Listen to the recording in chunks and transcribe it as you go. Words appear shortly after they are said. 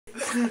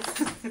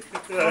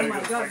Oh my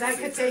God, that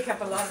could take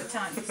up a lot of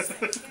time.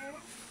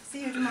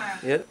 See you tomorrow.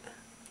 Yep.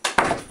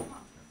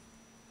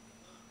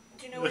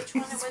 Do you know which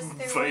one it was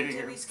they were going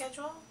to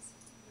reschedule?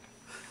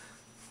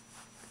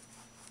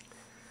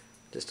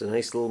 Just a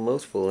nice little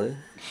mouthful, eh?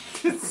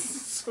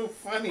 It's so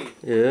funny.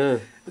 Yeah.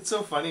 It's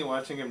so funny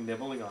watching him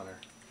nibbling on her.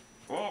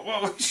 Whoa,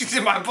 whoa, she's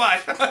in my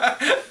butt.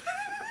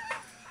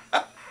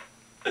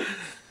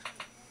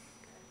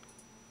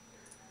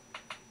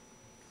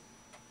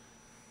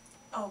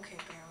 Okay,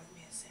 bear with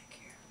me a sec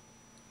here.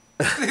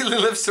 He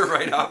lifts her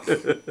right up.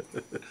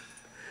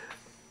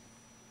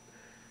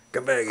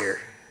 Come back here.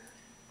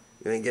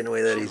 You ain't getting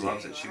away that She easy.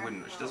 loves it. She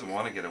doesn't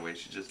want to get away.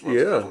 She just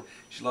loves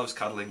she loves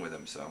cuddling with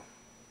him. So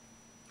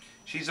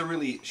she's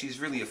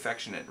really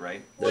affectionate,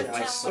 right? What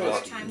times are you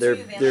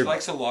available? She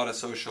likes a lot of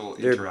social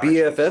They're interaction.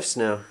 BFFs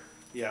now.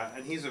 Yeah,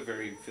 and he's a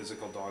very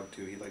physical dog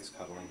too. He likes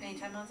cuddling.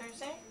 Anytime on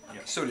Thursday? Okay.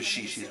 Yeah, so does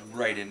she. She's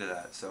right into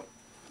that. So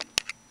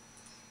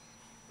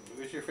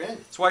Where's your friend?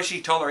 that's why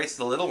she tolerates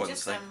the little ones.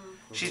 Just, Like,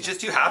 she's just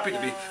too happy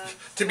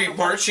to be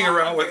marching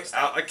around with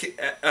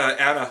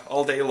Anna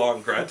all day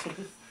long, Grant.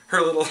 Her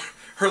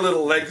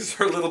little legs,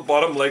 her little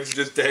bottom legs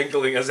just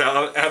dangling as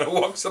Anna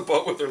walks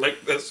about with her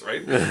like this,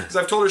 right? Because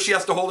I've told her she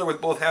has to hold her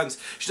with both hands.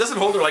 She doesn't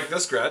hold her like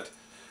this, Grant.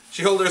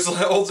 She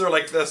holds her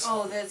like this.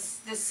 Oh, that's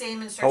the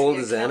same instruction. How old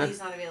is Anna? Kelly's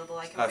not available.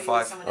 I can put you 5.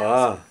 with someone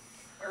else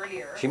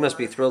earlier. She must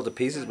be or thrilled to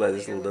pieces by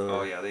this little Oh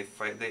dog. yeah, they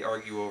fight. They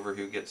argue over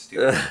who gets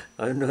stupid.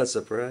 I'm not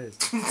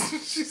surprised.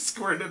 She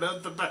squirted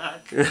out the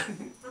back.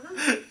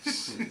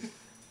 She's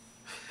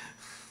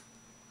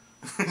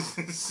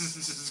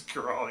just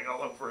crawling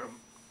all over him.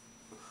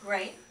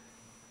 Right.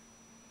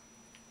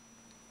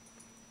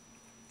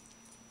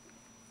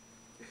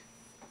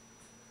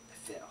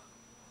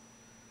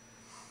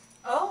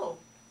 Oh.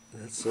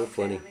 That's so Okay,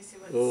 funny. let me see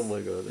what's- Oh my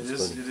God, It that's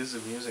is. funny. It is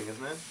amusing,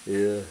 isn't it?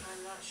 Yeah.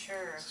 I'm not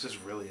sure. It's just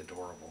really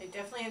adorable. I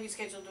definitely have you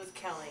scheduled with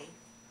Kelly.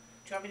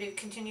 Do you want me to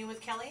continue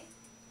with Kelly?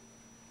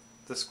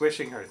 The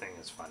squishing her thing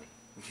is funny.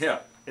 Yeah.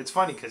 It's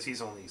funny because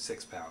he's only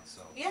 6 pounds,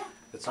 so Yeah.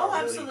 it's not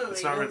really. Absolutely.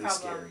 It's not no really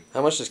problem. scary.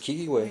 How much does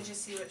Kiki Let me weigh?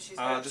 just see what she's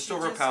got. Just She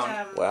over a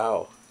pound.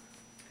 Wow.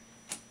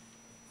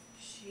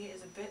 She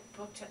is a bit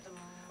booked at the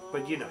moment.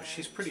 But you know,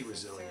 she's pretty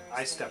resilient.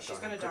 I stepped She's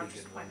on got her a pretty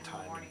doctor's good one appointment in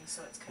time. the morning,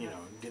 so it's kind You know,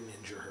 of didn't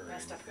injure her or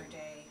messed up her anything.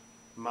 day.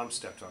 Mom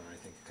stepped on her, I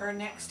think. a Her couple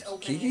next times.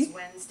 opening Kiki? is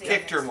Wednesday.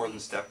 Kicked her next more than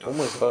week. stepped Oh on.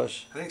 my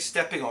gosh. I think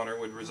stepping on her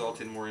would result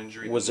in more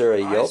injury. Was there a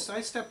yelp?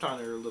 I stepped on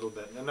her a little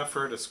bit, enough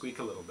for her to squeak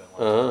a little bit.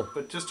 Uh-huh.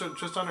 But just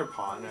on her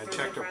paw, and I Thursday,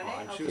 checked her Friday? paw,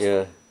 and she Okay. was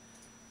Yeah.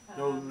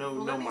 no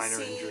Well, let me minor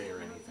see- injury or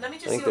anything. Let me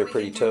just I think see they're what we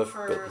pretty can do tough,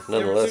 for but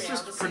nonetheless. Thursday.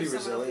 Just I'll just pretty see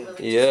if someone will be resilient.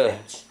 willing to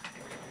Yeah. switch.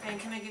 And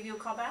can I give you a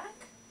call back?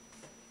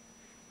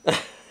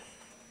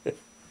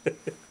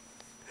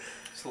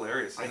 It's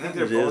hilarious. I isn't think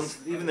it? their It bones,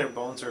 is. even their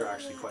bones are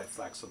actually quite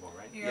flexible,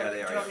 right? Yeah,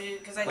 they are.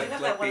 Because I do Like-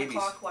 have like that 1 babies.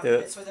 o'clock one, Yeah. but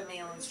it's with a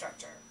male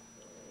instructor.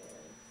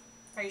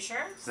 Are you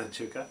sure? Is that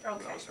Chuka? That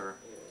Okay. was her.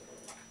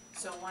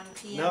 So 1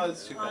 p.m. No,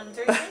 it's Chuka. on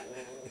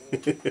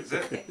Thursday? Is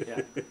it? Okay.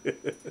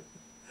 Yeah.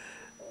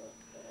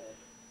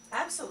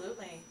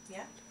 Absolutely.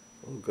 Yeah.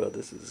 Oh God,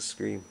 this is a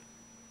scream.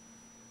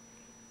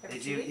 Every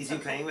Is 2 you weeks, is you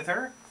okay. playing with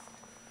her?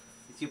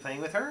 Is you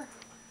playing with her?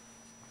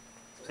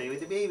 Play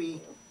with the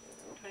baby.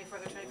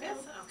 24th or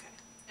 25th? Okay.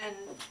 And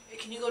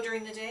can you go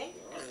during the day?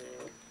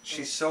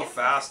 She's so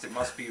fast. It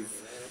must be,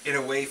 in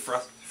a way,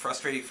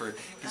 frustrating for.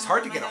 It's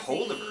hard to I get a have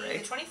hold of the- her, eh?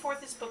 The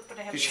 24th is booked, but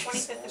I have the She's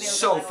 25th available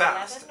so at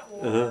fast.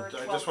 11 or I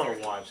just want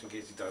 12:30. to watch in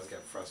case he does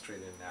get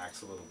frustrated and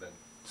acts a little bit.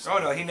 Oh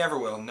no, he never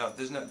will. No,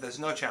 there's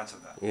no chance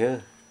of that. Yeah.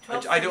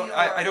 I don't 12:30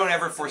 I don't or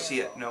ever 11 foresee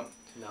it. available.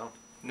 No.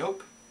 No.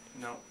 Nope.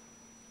 No.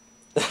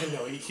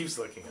 No, he keeps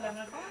looking up.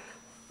 11 o'clock?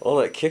 All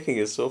that kicking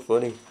is so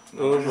funny.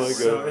 Oh my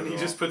So, God. and he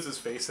just puts his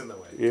face in the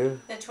way. Yeah.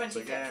 The 25th, It's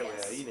like, ah, yes.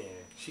 well, you know,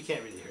 she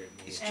can't really hurt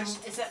me. It's And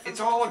just is that from it's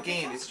all a 12 to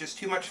game. 12? It's just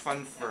too much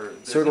fun for.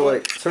 There's Sort of no,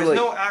 like- there's like-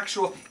 no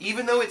actual.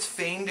 Even though it's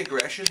feigned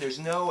aggression, there's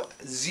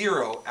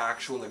zero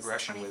actual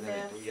aggression within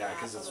it. 25th Yeah,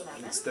 because at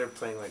 11. they're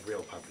playing like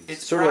real puppies.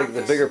 It's Sort of like the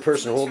practice. bigger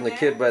person 2 weeks holding the from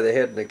kid there? by the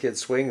head and the kid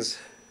swings.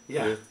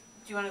 yeah. Do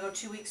you want to go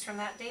 2 weeks from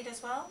that date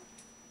as well?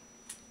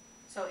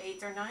 So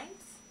 8th or 9th?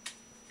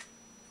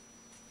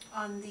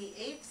 On the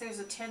 8th, there's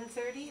a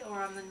 10:30,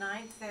 or on the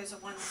 9th, there's a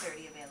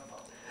 1:30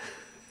 available.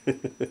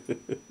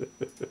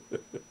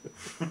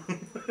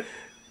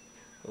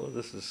 Oh,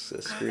 this is a 9th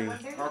or scream.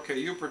 1:30? Okay,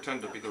 you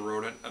pretend to be the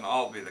rodent, and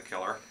I'll be the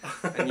killer.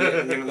 And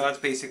you know that's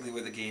basically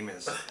what the game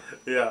is.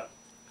 Yeah.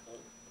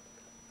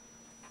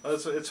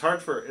 It's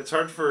hard for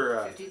 15th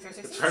or 16th,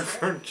 it's hard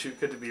sure. for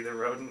Chuka to be the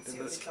rodent See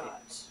in what this we game.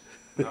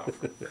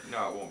 got.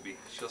 No, it won't be.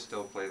 She'll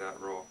still play that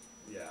role.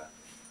 Yeah.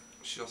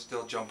 She'll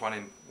still jump on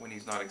him when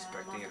he's not On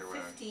expecting the it or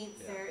whatever. 15th,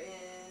 Yeah. there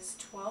is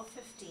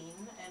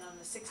 12:15, and on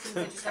the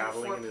 16th, I just have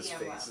Caviling 4 in his p.m.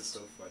 face left. is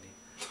so funny.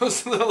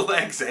 Those little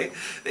legs, eh?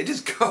 They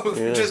just go,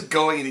 they're Yeah. just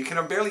going, and you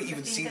can barely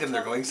even 15th see and them.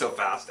 They're going so 12th.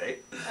 fast, eh?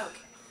 Okay.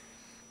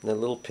 That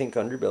little pink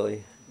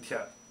underbelly.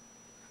 Yeah.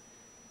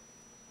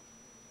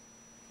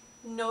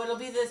 No, it'll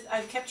be the.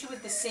 I've kept you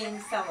with the same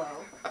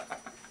fellow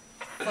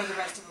for the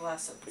rest of the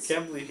lessons. I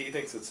can't believe he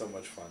thinks it's so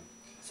much fun.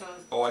 So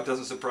Oh, it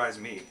doesn't surprise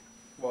me.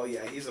 Well,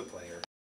 yeah, he's a player.